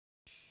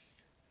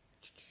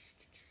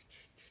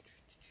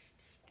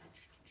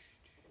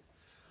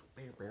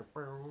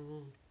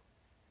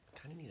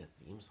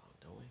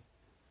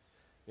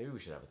Maybe we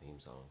should have a theme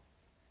song.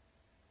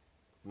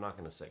 I'm not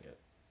going to sing it.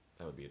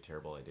 That would be a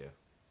terrible idea.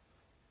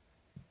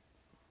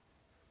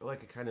 Or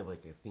like a kind of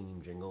like a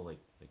theme jingle, like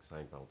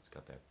Seinfeld's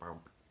got that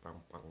bump, bump,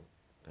 bump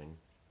thing.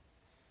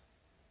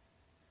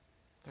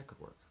 That could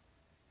work.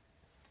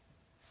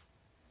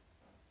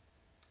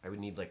 I would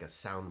need like a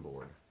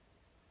soundboard.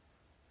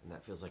 And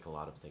that feels like a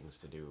lot of things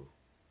to do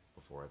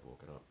before I've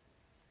woken up.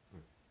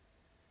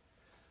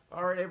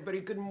 All right,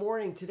 everybody, good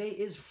morning. Today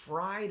is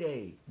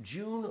Friday,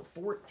 June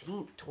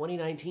 14th,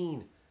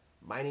 2019.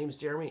 My name's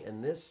Jeremy,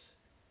 and this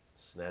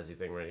snazzy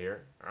thing right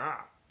here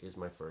is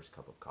my first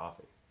cup of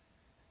coffee.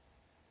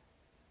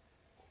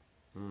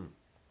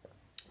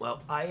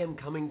 Well, I am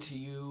coming to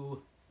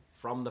you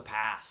from the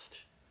past.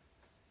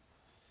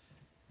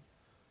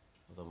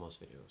 Although most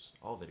videos,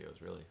 all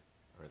videos really,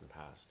 are in the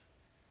past.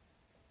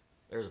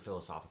 There's a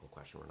philosophical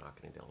question we're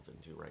not going to delve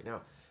into right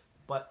now.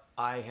 But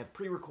I have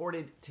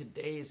pre-recorded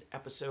today's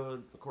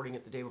episode, recording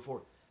it the day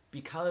before,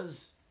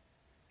 because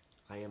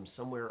I am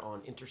somewhere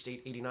on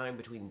Interstate 89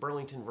 between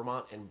Burlington,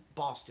 Vermont, and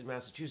Boston,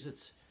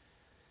 Massachusetts,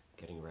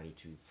 getting ready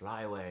to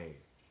fly away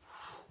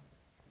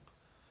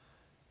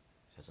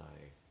as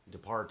I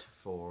depart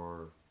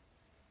for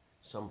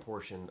some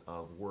portion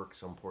of work,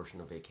 some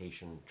portion of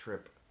vacation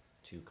trip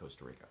to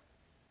Costa Rica.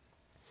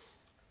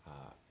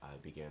 I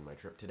began my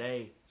trip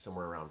today,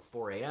 somewhere around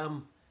 4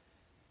 a.m.,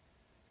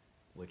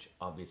 which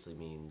obviously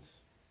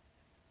means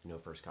no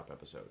first cup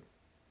episode.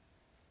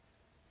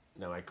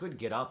 Now, I could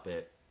get up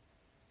at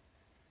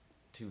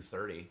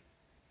 2:30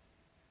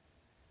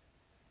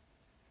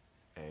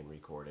 and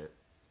record it,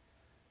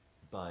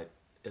 but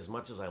as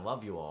much as I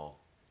love you all,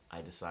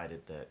 I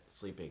decided that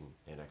sleeping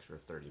an extra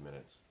 30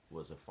 minutes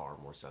was a far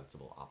more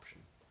sensible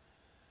option.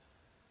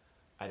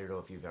 I don't know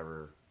if you've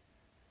ever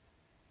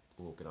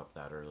woken up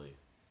that early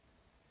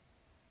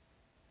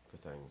for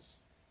things,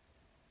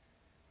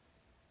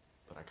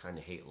 but I kind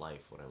of hate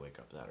life when I wake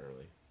up that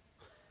early.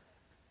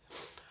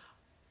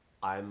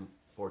 I'm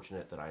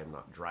fortunate that I am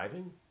not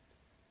driving.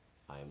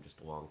 I am just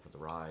along for the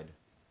ride.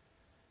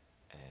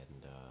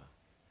 And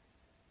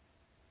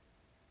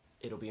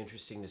it'll be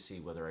interesting to see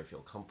whether I feel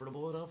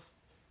comfortable enough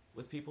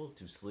with people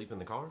to sleep in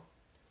the car,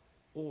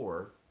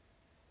 or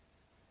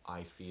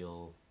I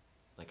feel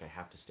like I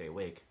have to stay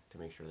awake to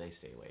make sure they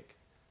stay awake.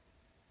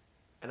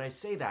 And I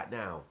say that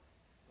now,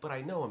 but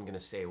I know I'm going to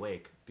stay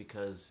awake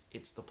because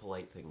it's the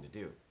polite thing to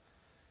do.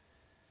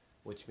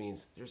 Which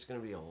means there's going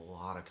to be a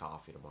lot of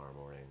coffee tomorrow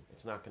morning.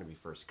 It's not going to be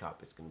first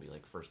cup. It's going to be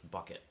like first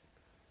bucket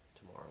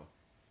tomorrow.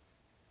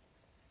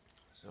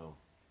 So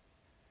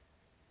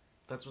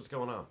that's what's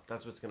going on.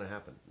 That's what's going to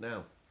happen.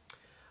 Now,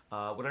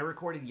 when I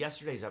recorded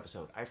yesterday's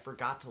episode, I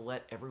forgot to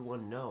let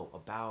everyone know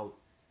about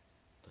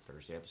the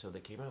Thursday episode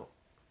that came out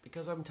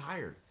because I'm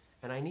tired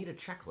and I need a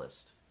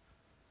checklist.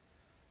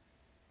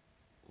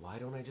 Why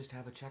don't I just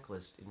have a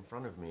checklist in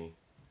front of me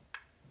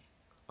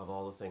of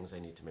all the things I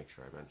need to make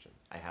sure I mention?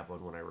 I have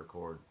one when I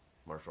record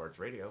Martial Arts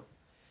Radio,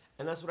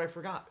 and that's what I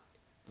forgot,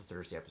 the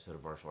Thursday episode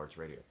of Martial Arts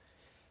Radio.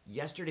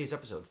 Yesterday's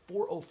episode,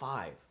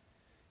 405,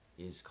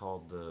 is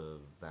called The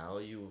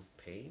Value of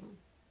Pain.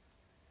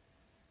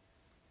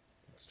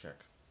 Let's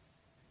check.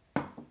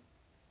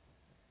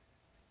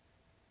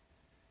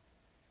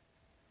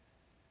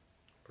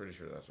 Pretty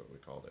sure that's what we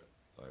called it.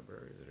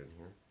 Library, is it in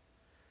here?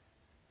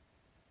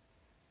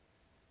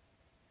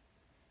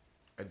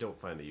 I don't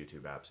find the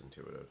YouTube apps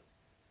intuitive.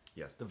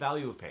 Yes, The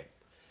Value of Pain.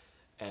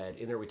 And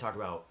in there we talk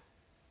about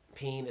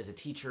pain as a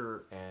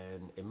teacher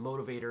and a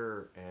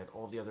motivator and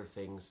all the other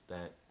things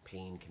that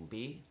pain can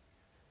be.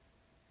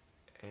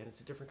 And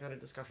it's a different kind of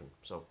discussion.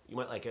 So you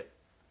might like it.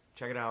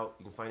 Check it out.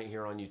 You can find it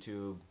here on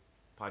YouTube,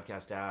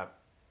 podcast app,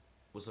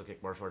 whistlekick,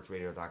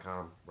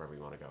 wherever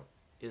you want to go.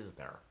 Is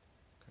there.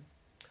 Okay.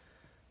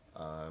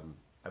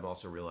 I'm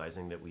also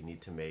realizing that we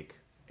need to make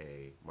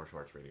a Martial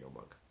Arts Radio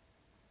mug.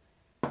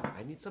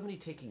 I need somebody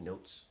taking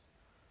notes.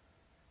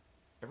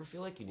 Ever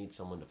feel like you need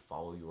someone to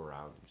follow you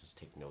around and just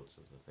take notes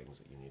of the things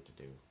that you need to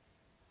do?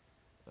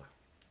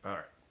 All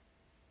right.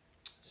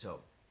 So,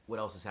 what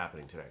else is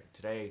happening today?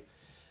 Today,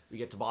 we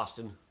get to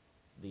Boston,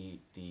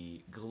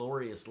 the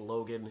glorious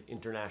Logan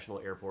International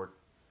Airport,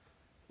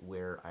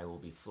 where I will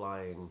be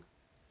flying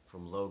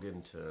from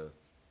Logan to...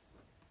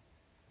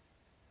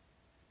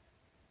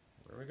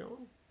 Where are we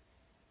going?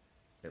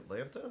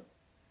 Atlanta?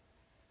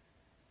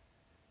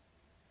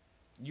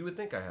 You would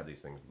think I have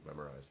these things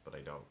memorized, but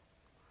I don't.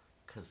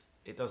 Because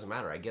it doesn't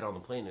matter. I get on the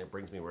plane and it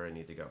brings me where I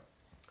need to go.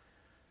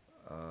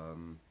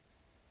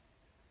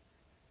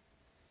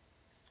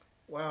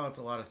 Wow, it's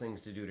a lot of things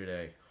to do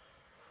today.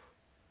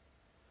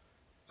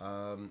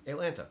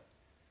 Atlanta.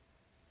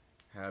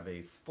 Have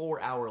a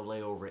 4-hour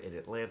layover in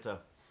Atlanta.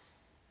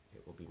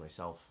 It will be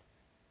myself,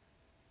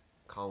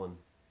 Colin,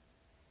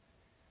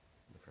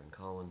 my friend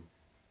Colin,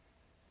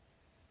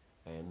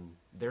 and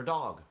their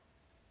dog,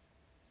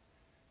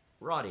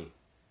 Roddy.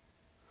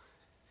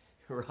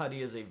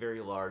 Roddy is a very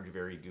large,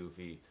 very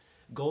goofy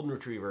golden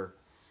retriever,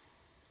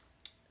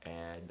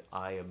 and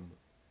I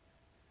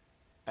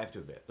have to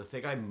admit, the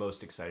thing I'm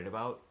most excited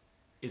about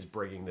is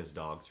bringing this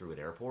dog through an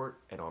airport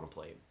and on a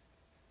plane.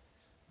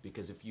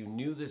 Because if you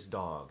knew this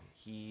dog,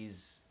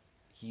 he's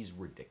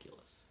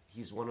ridiculous.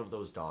 He's one of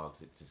those dogs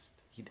that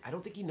I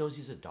don't think he knows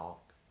he's a dog.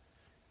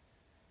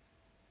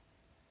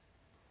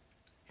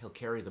 He'll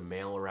carry the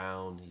mail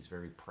around. He's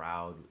very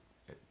proud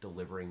at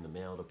delivering the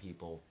mail to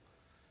people.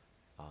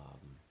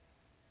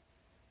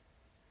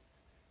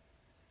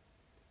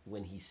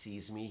 When he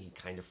sees me, he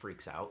kind of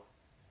freaks out.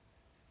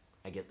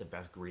 I get the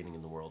best greeting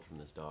in the world from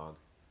this dog.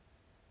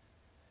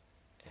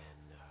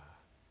 And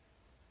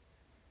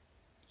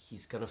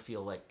he's going to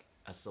feel like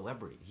a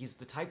celebrity. He's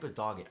the type of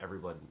dog that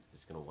everyone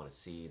is going to want to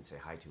see and say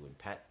hi to and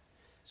pet.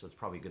 So it's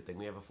probably a good thing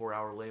we have a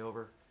 4-hour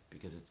layover,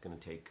 because it's going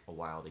to take a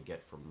while to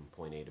get from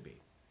point A to B.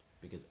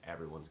 Because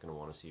everyone's going to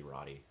want to see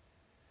Roddy,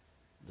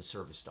 the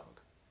service dog.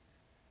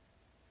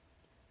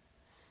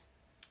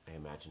 I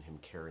imagine him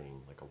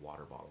carrying like a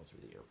water bottle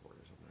through the airport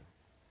or something.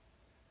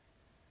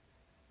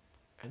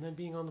 And then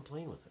being on the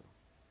plane with him.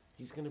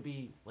 He's going to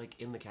be like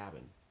in the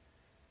cabin.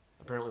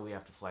 Apparently we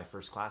have to fly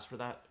first class for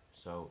that.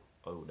 So,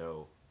 oh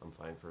no, I'm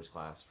flying first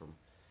class from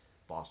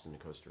Boston to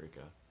Costa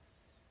Rica.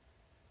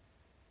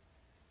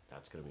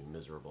 That's going to be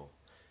miserable.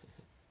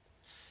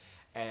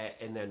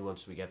 And then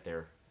once we get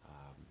there,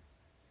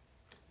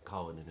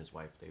 Colin and his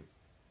wife,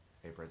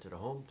 they've rented a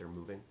home. They're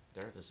moving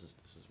there. This is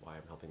why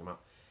I'm helping them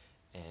out.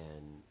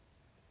 And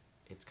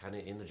it's kind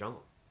of in the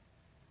jungle.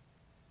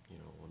 You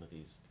know, one of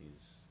these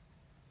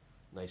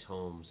nice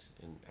homes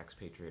in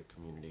expatriate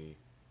community.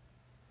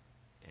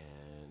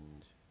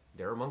 And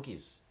there are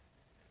monkeys.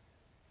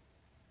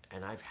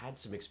 And I've had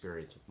some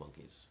experience with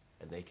monkeys.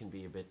 And they can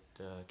be a bit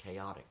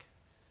chaotic.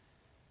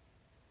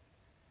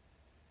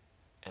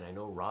 And I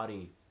know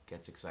Roddy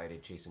gets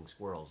excited chasing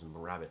squirrels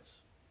and rabbits.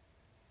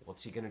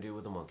 What's he going to do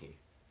with a monkey?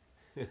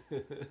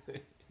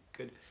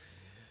 Good.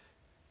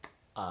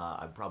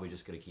 I'm probably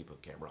just going to keep a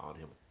camera on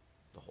him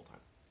the whole time,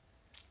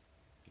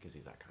 because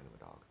he's that kind of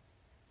a dog.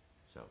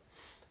 So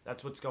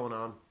that's what's going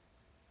on.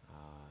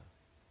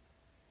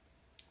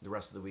 The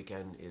rest of the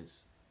weekend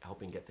is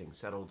helping get things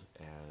settled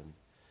and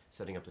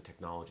setting up the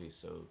technology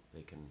so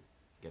they can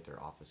get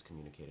their office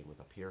communicating with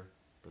up here.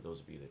 For those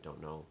of you that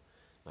don't know,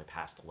 my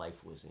past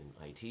life was in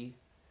IT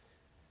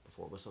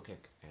before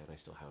Whistlekick, and I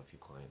still have a few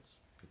clients,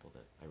 people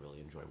that I really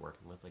enjoy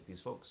working with, like these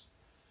folks,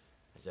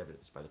 as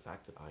evidenced by the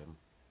fact that I'm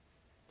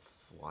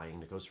flying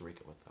to Costa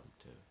Rica with them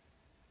to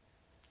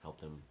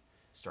help them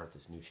start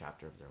this new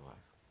chapter of their life.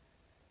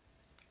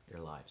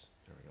 Their lives.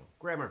 There we go.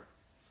 Grammar.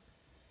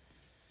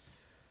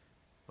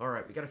 All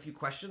right, we got a few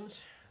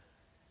questions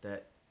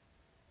that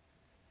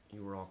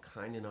you were all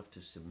kind enough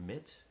to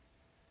submit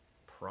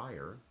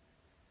prior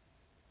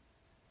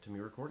to me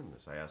recording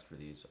this. I asked for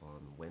these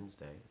on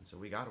Wednesday, and so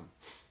we got them.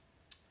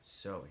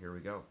 So here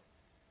we go.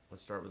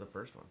 Let's start with the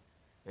first one.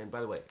 And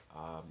by the way,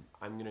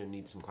 I'm going to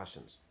need some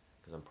questions,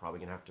 because I'm probably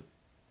going to have to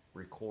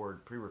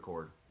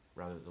pre-record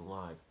rather than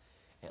live,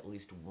 at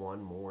least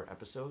one more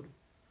episode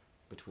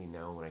between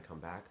now and when I come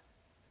back.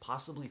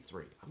 Possibly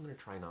 3. I'm going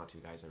to try not to,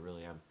 guys. I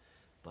really am.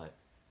 But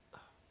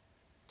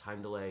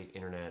time delay,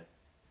 internet,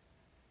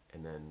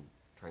 and then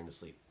trying to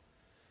sleep.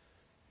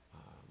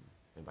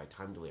 And by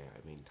time delay,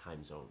 I mean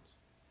time zones.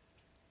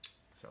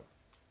 So,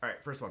 all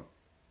right, first one.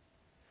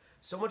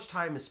 So much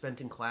time is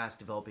spent in class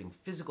developing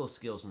physical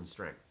skills and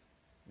strength.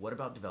 What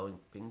about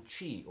developing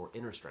chi, or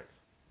inner strength?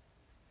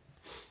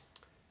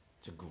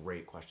 It's a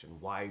great question.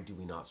 Why do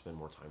we not spend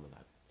more time on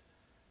that?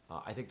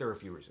 I think there are a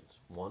few reasons.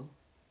 One,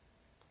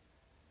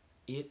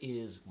 it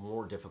is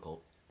more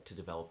difficult to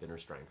develop inner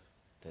strength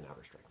than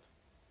outer strength.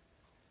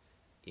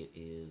 It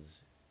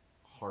is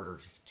harder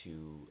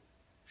to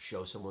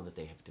show someone that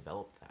they have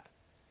developed that.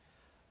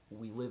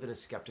 We live in a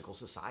skeptical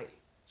society,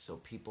 so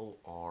people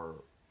are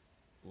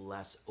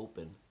less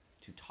open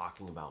to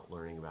talking about,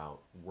 learning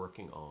about,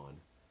 working on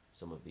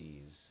some of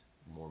these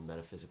more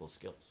metaphysical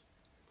skills.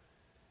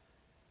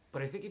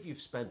 But I think if you've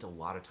spent a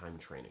lot of time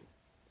training,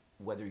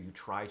 whether you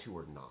try to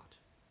or not,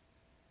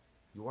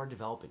 you are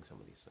developing some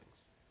of these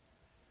things.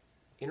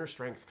 Inner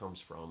strength comes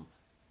from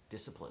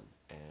discipline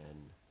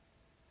and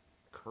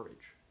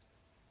courage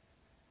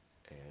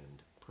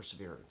and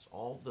perseverance,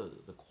 all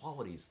the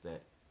qualities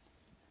that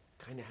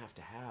kind of have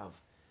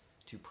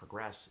to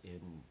progress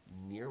in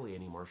nearly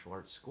any martial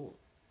arts school.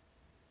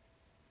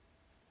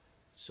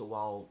 So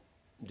while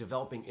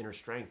developing inner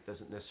strength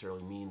doesn't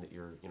necessarily mean that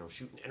you're,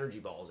 shooting energy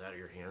balls out of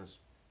your hands.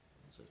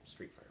 It's a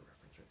Street Fighter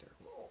reference right there.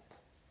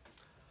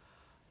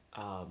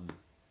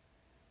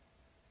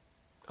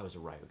 I was a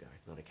Ryu guy,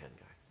 not a Ken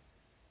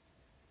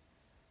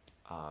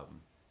guy.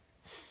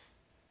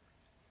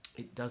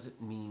 It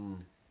doesn't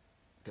mean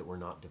that we're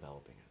not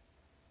developing it.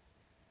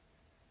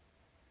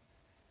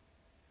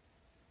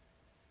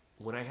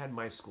 When I had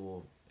my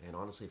school, and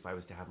honestly, if I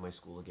was to have my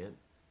school again,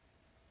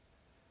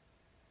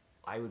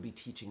 I would be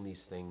teaching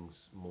these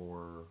things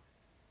more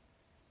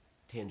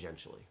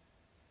tangentially.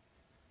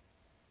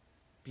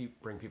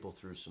 Bring people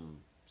through some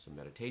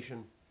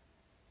meditation,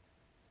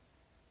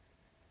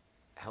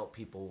 help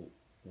people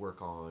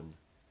work on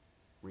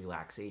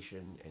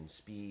relaxation and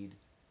speed,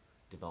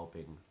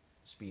 developing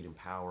speed and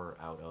power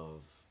out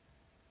of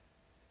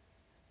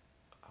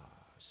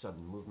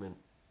sudden movement,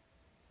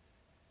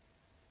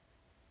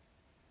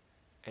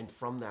 And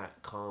from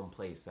that calm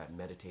place, that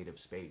meditative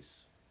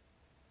space,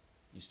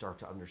 you start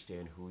to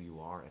understand who you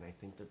are. And I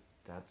think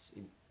that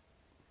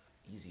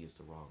easy is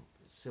the wrong,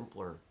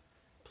 simpler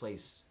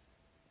place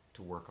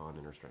to work on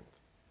inner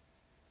strength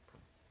from.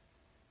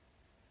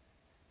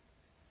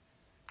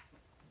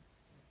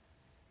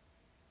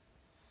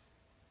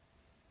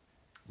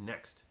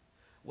 Next,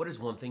 what is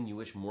one thing you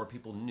wish more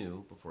people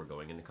knew before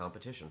going into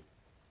competition?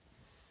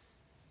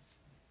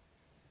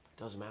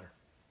 Doesn't matter.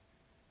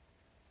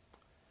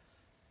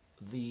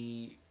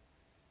 The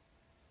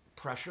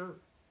pressure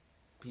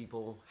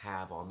people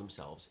have on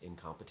themselves in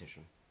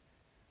competition,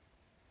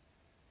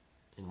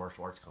 in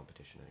martial arts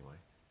competition anyway,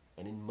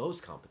 and in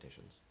most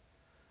competitions,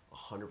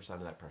 100%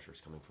 of that pressure is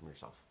coming from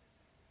yourself.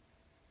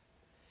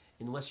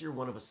 Unless you're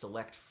one of a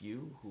select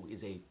few who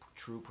is a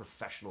true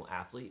professional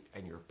athlete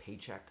and your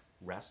paycheck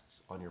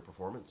rests on your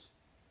performance,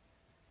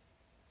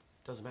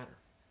 it doesn't matter.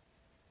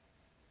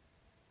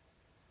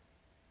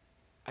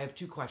 I have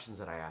two questions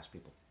that I ask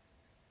people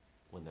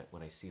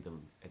when I see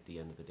them at the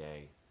end of the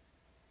day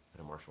at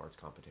a martial arts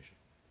competition.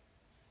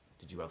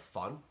 Did you have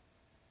fun?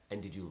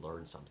 And did you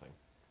learn something?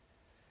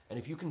 And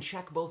if you can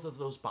check both of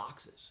those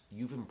boxes,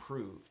 you've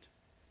improved.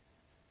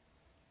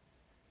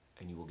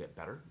 And you will get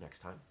better next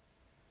time.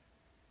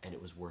 And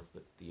it was worth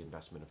the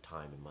investment of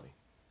time and money.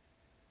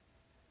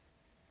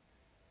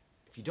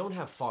 If you don't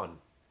have fun,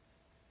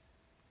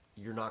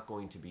 you're not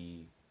going to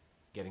be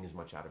getting as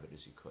much out of it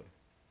as you could.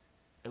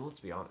 And let's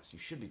be honest, you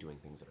should be doing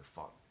things that are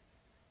fun.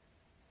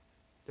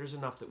 There's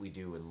enough that we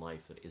do in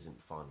life that isn't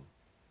fun,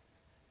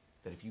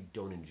 that if you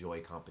don't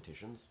enjoy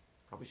competitions,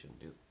 probably shouldn't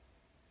do.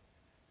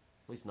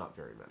 At least not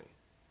very many.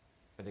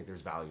 I think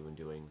there's value in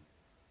doing,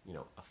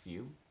 a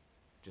few,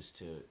 just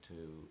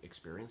to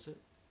experience it.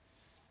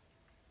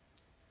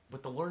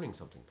 But the learning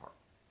something part,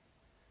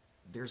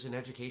 there's an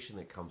education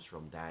that comes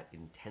from that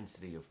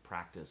intensity of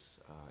practice,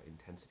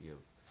 intensity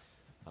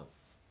of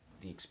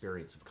the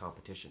experience of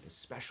competition,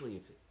 especially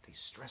if they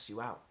stress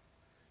you out.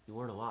 You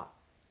learn a lot.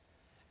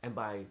 And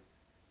by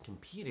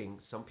competing,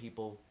 some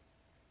people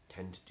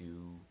tend to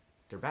do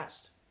their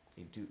best.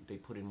 They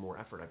put in more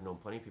effort. I've known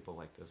plenty of people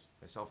like this,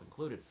 myself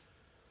included,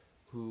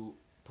 who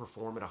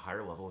perform at a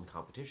higher level in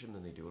competition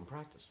than they do in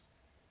practice.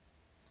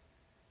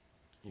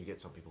 You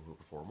get some people who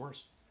perform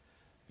worse.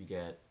 You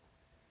get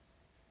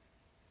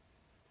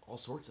all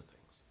sorts of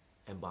things.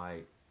 And by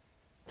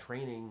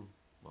competing,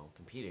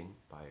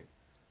 by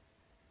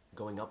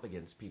going up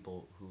against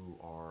people who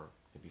are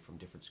maybe from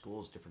different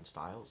schools, different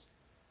styles,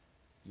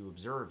 you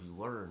observe, you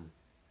learn,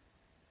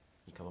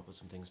 you come up with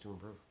some things to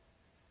improve.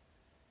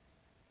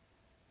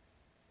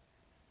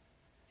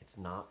 It's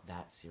not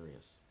that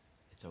serious.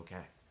 It's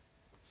okay.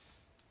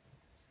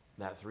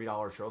 That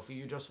 $3 trophy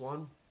you just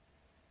won,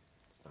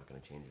 it's not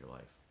going to change your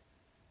life.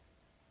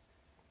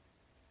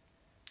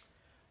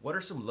 What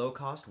are some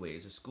low-cost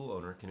ways a school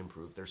owner can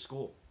improve their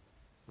school?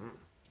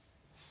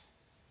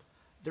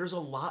 There's a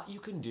lot you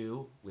can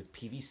do with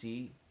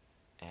PVC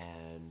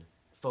and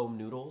foam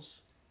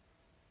noodles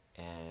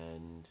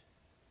and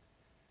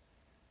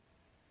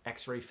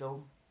X-ray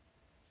film.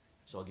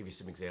 So I'll give you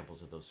some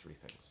examples of those three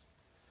things.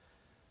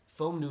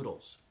 Foam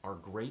noodles are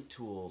great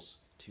tools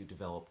to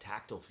develop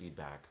tactile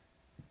feedback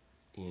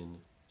in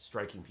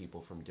striking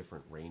people from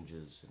different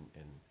ranges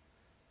and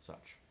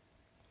such.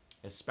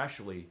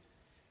 Especially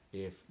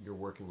if you're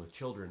working with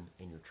children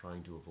and you're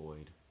trying to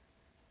avoid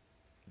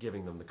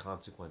giving them the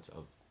consequence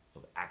of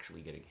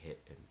actually getting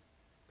hit and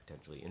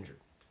potentially injured.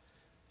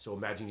 So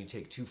imagine you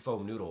take two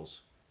foam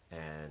noodles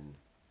and,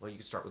 you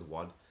can start with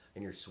one,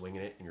 and you're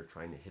swinging it and you're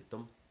trying to hit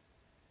them.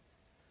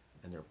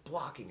 And they're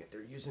blocking it.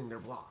 They're using their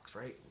blocks,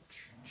 right?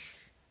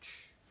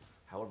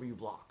 However you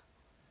block.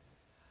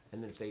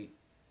 And then if they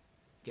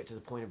get to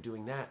the point of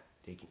doing that,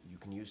 you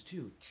can use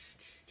two.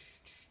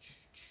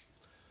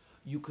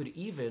 You could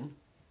even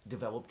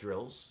develop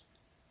drills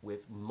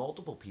with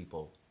multiple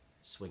people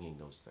swinging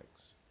those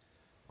things.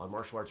 On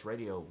Martial Arts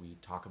Radio,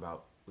 we've talked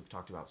about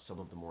some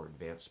of the more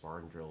advanced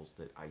sparring drills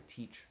that I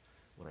teach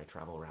when I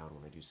travel around,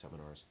 when I do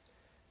seminars.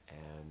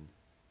 And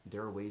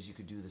there are ways you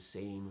could do the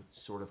same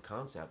sort of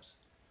concepts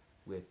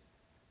with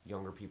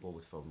younger people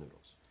with foam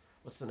noodles.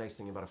 What's the nice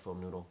thing about a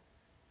foam noodle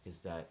is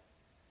that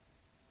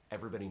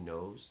everybody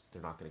knows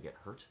they're not going to get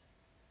hurt.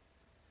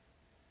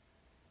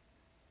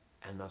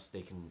 And thus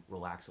they can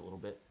relax a little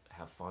bit,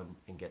 have fun,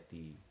 and get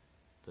the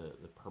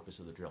purpose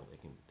of the drill.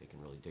 They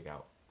can really dig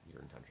out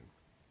your intention.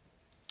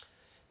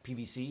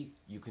 PVC,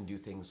 you can do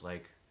things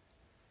like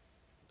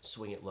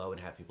swing it low and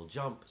have people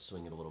jump,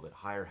 swing it a little bit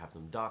higher, have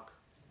them duck.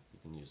 You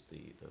can use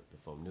the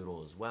foam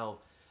noodle as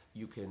well.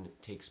 You can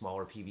take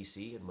smaller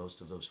PVC, and most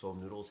of those foam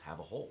noodles have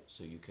a hole,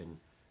 so you can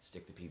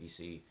stick the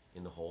PVC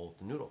in the hole of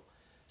the noodle.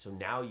 So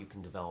now you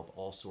can develop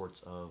all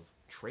sorts of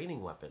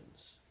training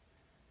weapons,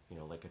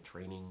 like a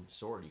training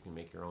sword. You can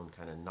make your own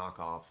kind of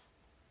knockoff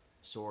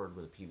sword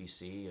with a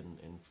PVC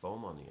and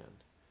foam on the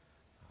end.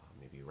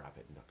 Maybe you wrap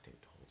it in duct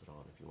tape to hold it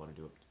on if you want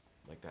to do it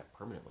like that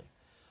permanently.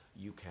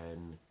 You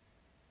can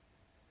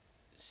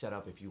set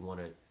up, if you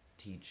want to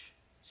teach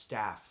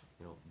staff,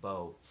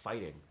 bow,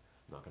 fighting,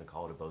 I'm not going to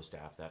call it a bow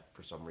staff. That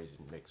for some reason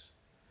makes,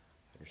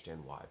 I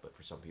understand why, but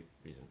for some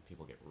reason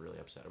people get really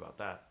upset about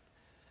that.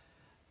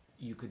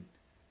 You could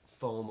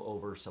foam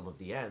over some of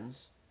the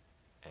ends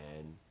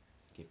and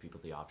give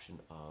people the option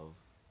of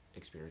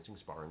experiencing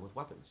sparring with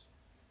weapons.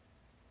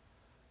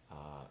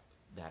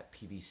 That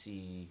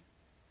PVC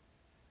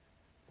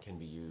can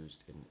be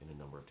used in a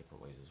number of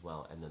different ways as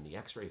well. And then the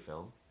X-ray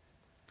film,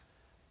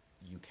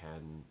 you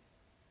can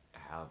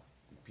have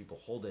people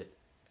hold it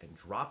and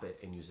drop it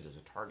and use it as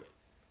a target.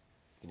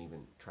 You can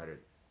even try to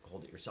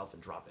hold it yourself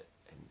and drop it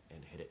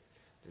and hit it.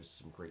 There's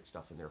some great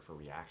stuff in there for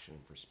reaction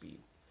and for speed.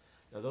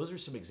 Now those are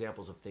some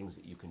examples of things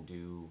that you can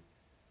do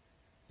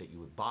that you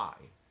would buy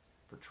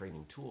for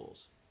training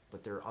tools,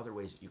 but there are other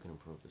ways that you can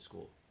improve the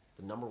school.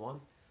 The number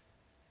one,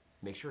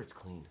 make sure it's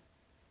clean.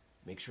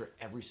 Make sure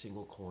every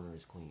single corner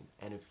is clean.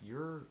 And if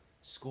your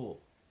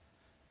school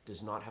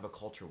does not have a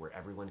culture where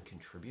everyone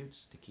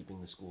contributes to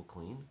keeping the school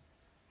clean,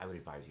 I would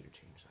advise you to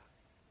change that.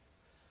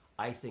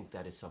 I think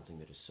that is something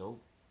that is so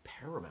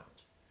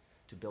paramount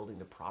to building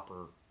the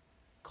proper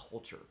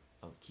culture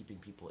of keeping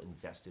people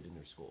invested in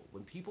their school.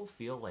 When people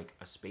feel like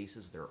a space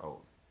is their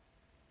own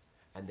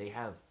and they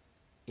have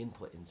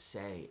input and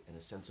say and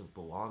a sense of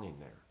belonging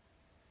there,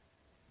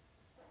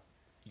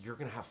 you're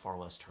going to have far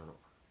less turnover.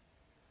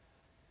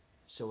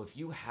 So if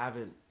you're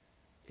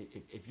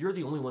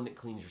the only one that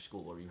cleans your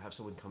school, or you have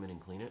someone come in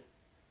and clean it,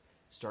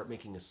 start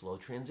making a slow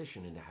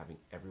transition into having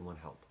everyone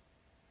help.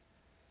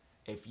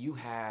 If you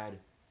had,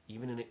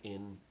 even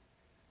in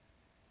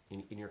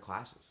your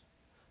classes,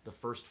 the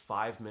first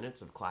 5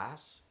 minutes of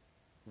class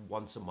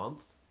once a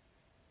month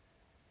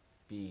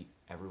be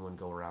everyone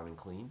go around and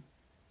clean.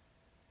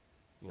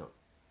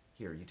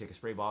 Here, you take a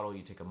spray bottle,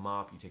 you take a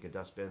mop, you take a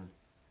dustbin.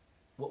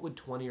 What would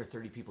 20 or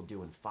 30 people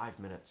do in 5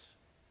 minutes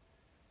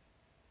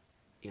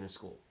in a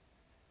school?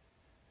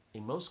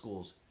 In most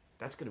schools,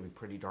 that's going to be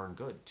pretty darn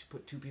good. To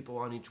put 2 people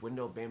on each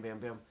window, bam, bam,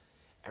 bam,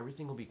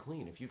 everything will be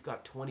clean. If you've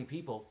got 20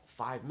 people,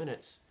 5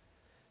 minutes,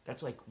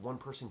 that's like one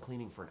person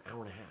cleaning for an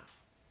hour and a half.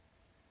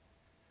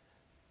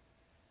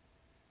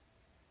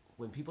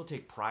 When people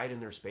take pride in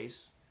their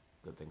space,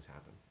 good things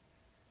happen.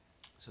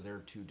 So there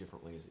are 2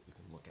 different ways that you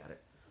can look at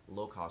it.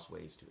 Low-cost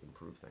ways to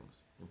improve things.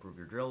 Improve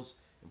your drills,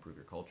 improve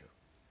your culture.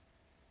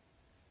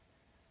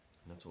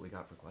 And that's what we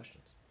got for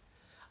questions.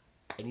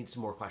 I need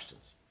some more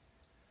questions.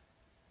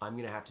 I'm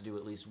going to have to do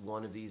at least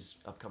one of these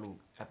upcoming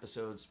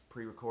episodes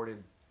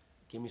pre-recorded.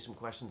 Give me some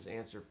questions to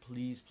answer.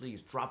 Please,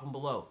 please drop them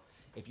below.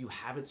 If you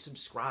haven't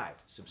subscribe,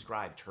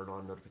 turn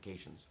on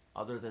notifications.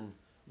 Other than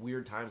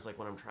weird times like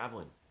when I'm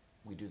traveling,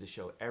 we do the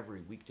show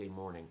every weekday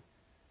morning,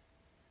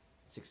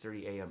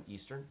 6:30 a.m.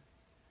 Eastern,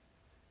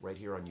 right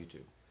here on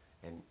YouTube.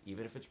 And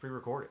even if it's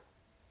pre-recorded,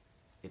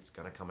 it's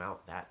going to come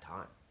out that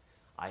time.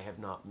 I have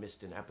not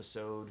missed an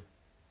episode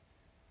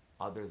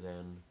other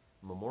than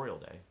Memorial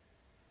Day.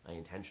 I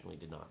intentionally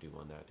did not do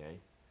one that day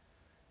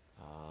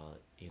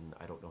in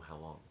I don't know how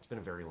long. It's been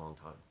a very long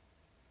time.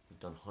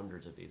 We've done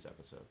hundreds of these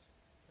episodes,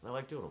 and I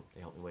like doing them.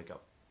 They help me wake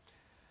up.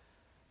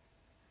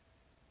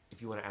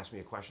 If you want to ask me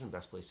a question, the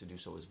best place to do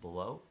so is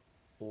below,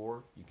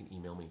 or you can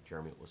email me,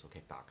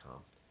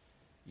 jeremy@whistlekick.com.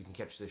 You can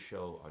catch this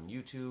show on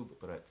YouTube,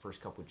 but at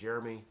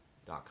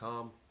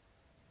firstcupwithjeremy.com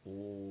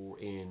or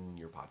in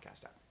your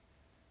podcast app.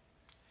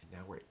 And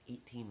now we're at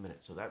 18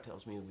 minutes, so that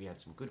tells me we had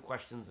some good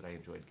questions that I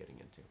enjoyed getting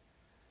into.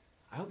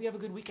 I hope you have a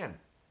good weekend.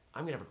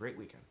 I'm going to have a great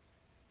weekend.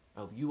 I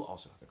hope you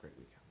also have a great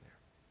weekend there.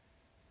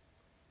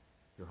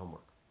 Your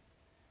homework.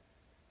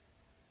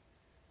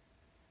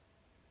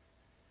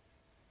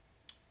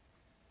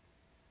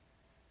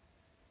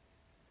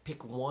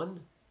 Pick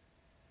one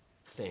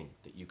thing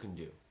that you can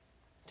do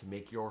to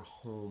make your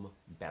home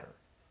better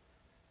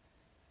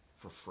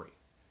for free.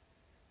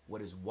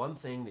 What is one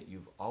thing that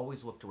you've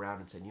always looked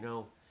around and said,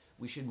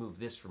 we should move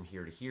this from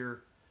here to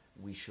here.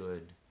 We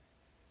should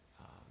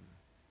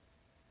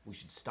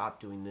stop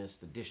doing this.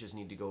 The dishes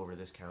need to go over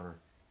this counter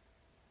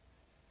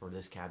or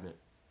this cabinet.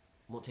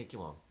 It won't take you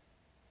long.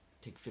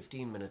 Take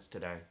 15 minutes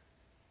today.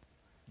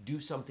 Do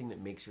something that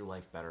makes your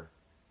life better.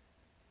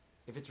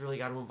 If it's really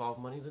got to involve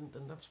money,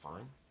 then that's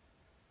fine.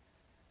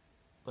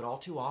 But all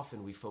too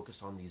often we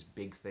focus on these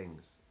big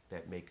things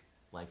that make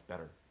life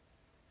better.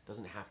 It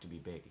doesn't have to be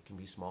big. It can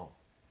be small.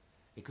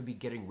 It could be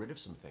getting rid of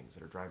some things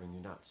that are driving you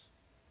nuts.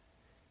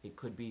 It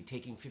could be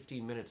taking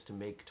 15 minutes to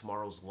make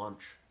tomorrow's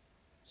lunch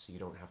so you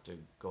don't have to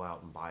go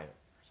out and buy it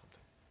or something.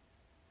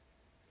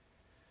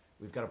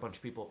 We've got a bunch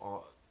of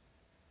people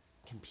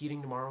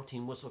competing tomorrow,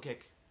 Team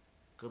Whistlekick.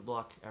 Good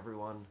luck,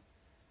 everyone.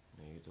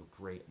 You do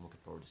great. I'm looking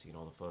forward to seeing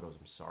all the photos.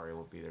 I'm sorry I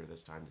won't be there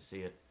this time to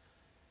see it.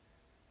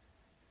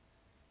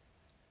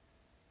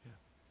 Yeah.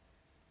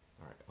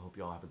 All right. I hope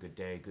you all have a good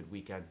day, good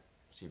weekend.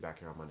 See you back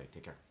here on Monday.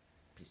 Take care.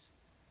 Peace.